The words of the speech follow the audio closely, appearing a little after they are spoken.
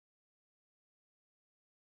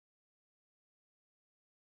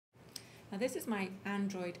Now this is my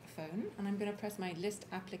Android phone, and I'm going to press my list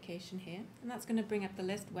application here, and that's going to bring up the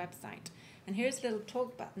list website. And here's a little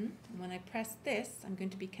talk button, and when I press this, I'm going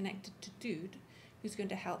to be connected to Dude, who's going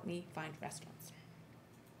to help me find restaurants.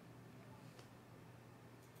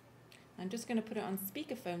 I'm just going to put it on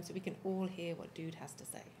speakerphone so we can all hear what Dude has to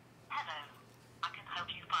say. Hello, I can help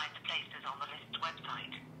you find places on the list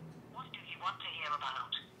website. What do you want to hear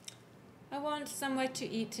about? I want somewhere to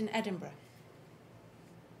eat in Edinburgh.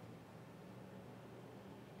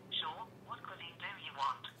 Sure, what cuisine do you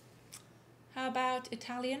want? How about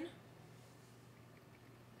Italian?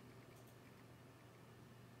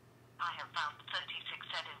 I have found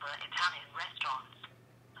 36 Edinburgh Italian restaurants.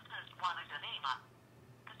 The first one is Anima.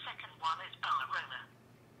 The second one is Bar Roma.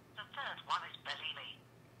 The third one is Bellini.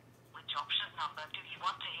 Which option number do you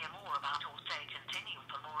want to hear more about, or say continue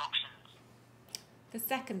for more options? The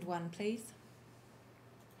second one, please.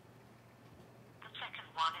 The second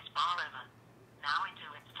one is Bar Roma. Now into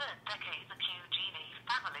its third decade, the Cugini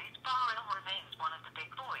family's Bar Roma remains one of the big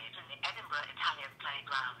boys in the Edinburgh Italian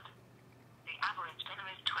playground. The average dinner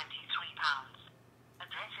is £23.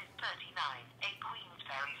 Address is 39A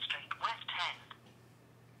Queensferry Street, West End.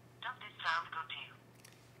 Does this sound good to you?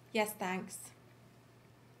 Yes, thanks.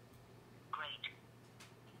 Great.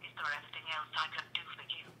 Is there anything else I can do for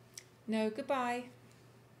you? No, goodbye.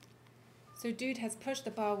 So Dude has pushed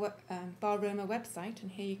the Bar Roma website,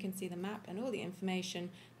 and here you can see the map and all the information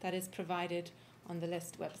that is provided on the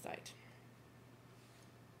list website.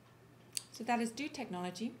 So that is Dude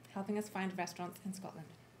Technology, helping us find restaurants in Scotland.